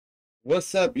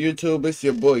What's up, YouTube? It's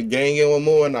your boy Gang one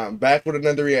more, and I'm back with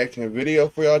another reaction video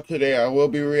for y'all today. I will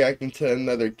be reacting to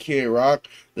another Kid Rock.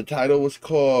 The title was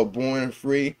called Born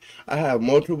Free. I have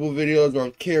multiple videos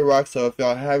on Kid Rock, so if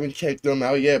y'all haven't checked them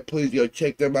out yet, please go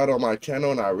check them out on my channel,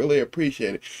 and I really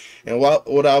appreciate it. And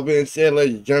without being said,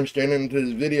 let's jump straight into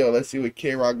this video. Let's see what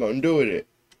Kid Rock gonna do with it.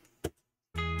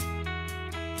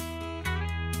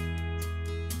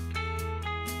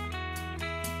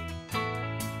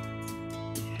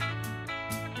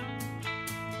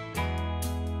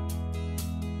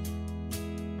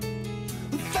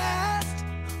 Fast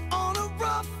on a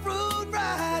rough road,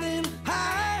 riding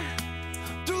high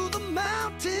through the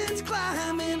mountains,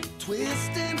 climbing,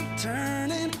 twisting,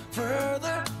 turning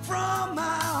further from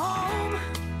my home.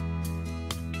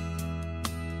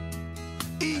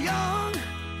 Young,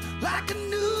 like a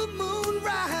new moon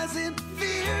rising,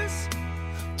 fierce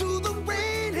through the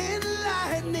rain and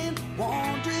lightning,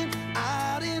 wandering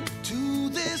out into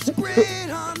this great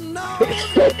unknown.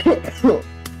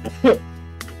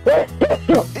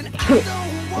 And I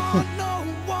don't want no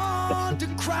one to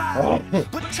cry,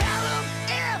 but tell them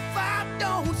if I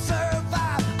don't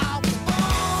survive, I was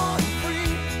born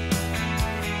free.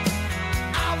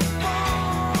 I was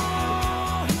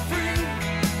born free.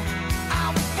 I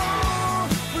was born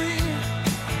free.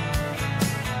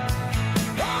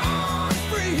 Born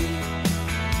free.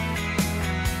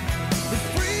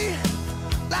 Free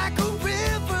like a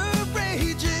river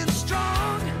raging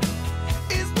strong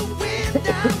is the wind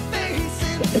I'm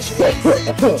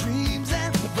chasing dreams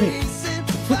and racing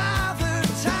Father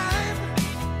Time.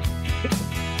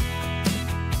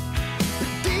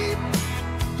 Deep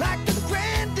like the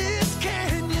grandest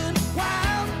canyon,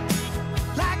 wild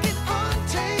like an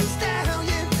untamed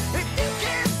stallion. If you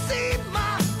can't see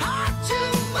my heart, you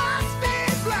must be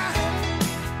blind.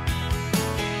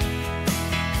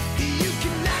 You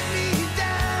can knock me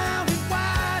down and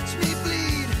watch me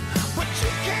bleed, but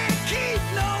you can't keep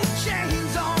no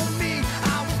chains on me.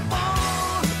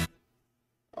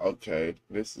 Okay,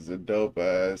 this is a dope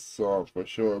ass song for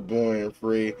sure. Born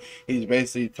Free. He's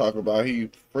basically talking about he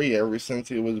free ever since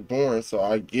he was born, so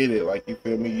I get it. Like, you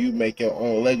feel me? You make your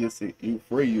own legacy. You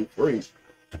free, you free.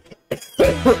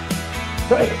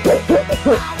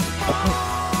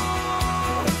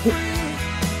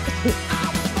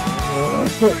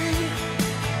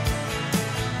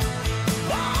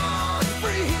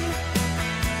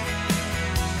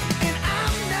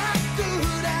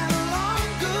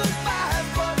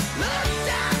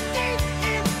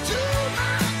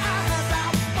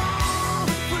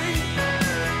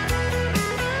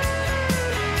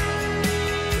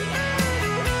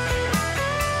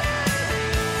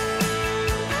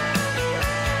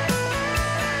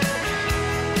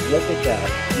 Look at that.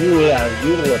 You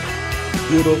look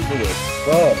beautiful as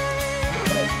fuck.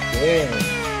 Like, damn.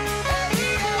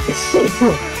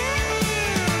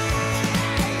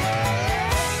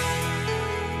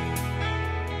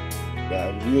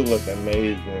 God, you look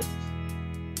amazing.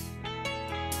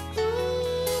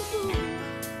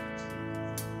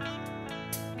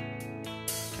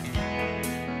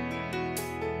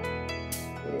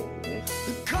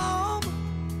 Calm,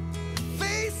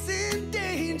 facing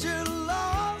danger,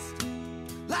 lost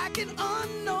like an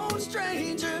unknown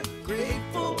stranger.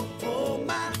 Grateful for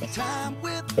my time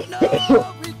with no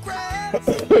regrets.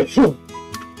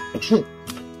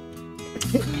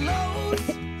 Close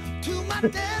to my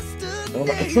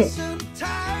destination,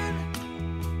 tired,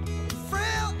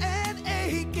 frail and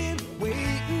aching,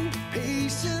 waiting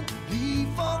patiently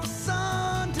for the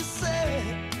sun to set.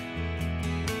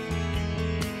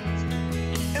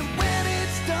 And when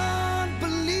it's done,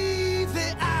 believe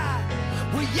that I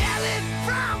will yell it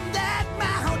from that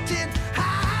mountain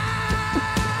high.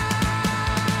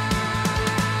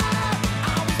 I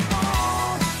was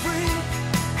born free.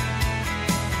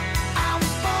 I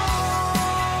was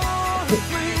born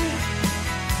free.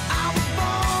 I was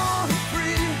born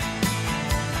free.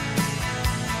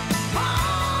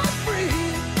 Born free.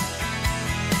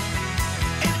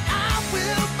 And I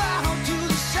will bow to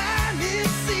the shining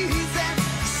seas and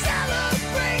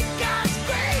celebrate God's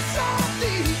grace on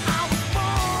thee. I was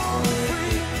born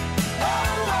free. Oh,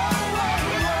 oh, oh,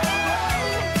 oh,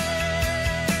 oh,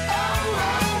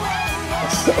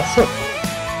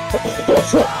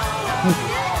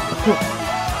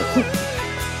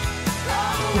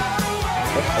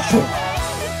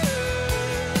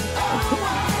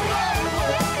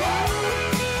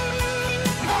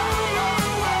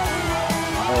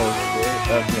 Oh, shit,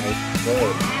 that's nice.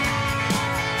 Good.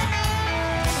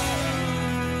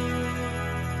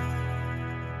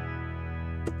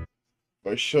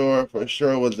 For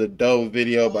sure, it was a dope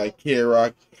video by Kid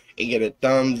Rock. and get a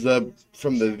thumbs up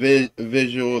from the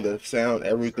visual, the sound,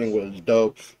 everything was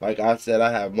dope. Like I said,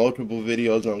 I have multiple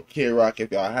videos on Kid Rock.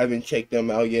 If y'all haven't checked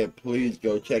them out yet, please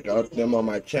go check out them on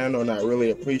my channel, and I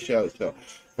really appreciate you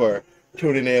for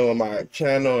tuning in on my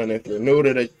channel. And if you're new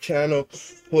to the channel,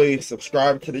 please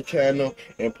subscribe to the channel,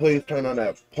 and please turn on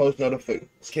that post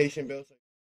notification bell.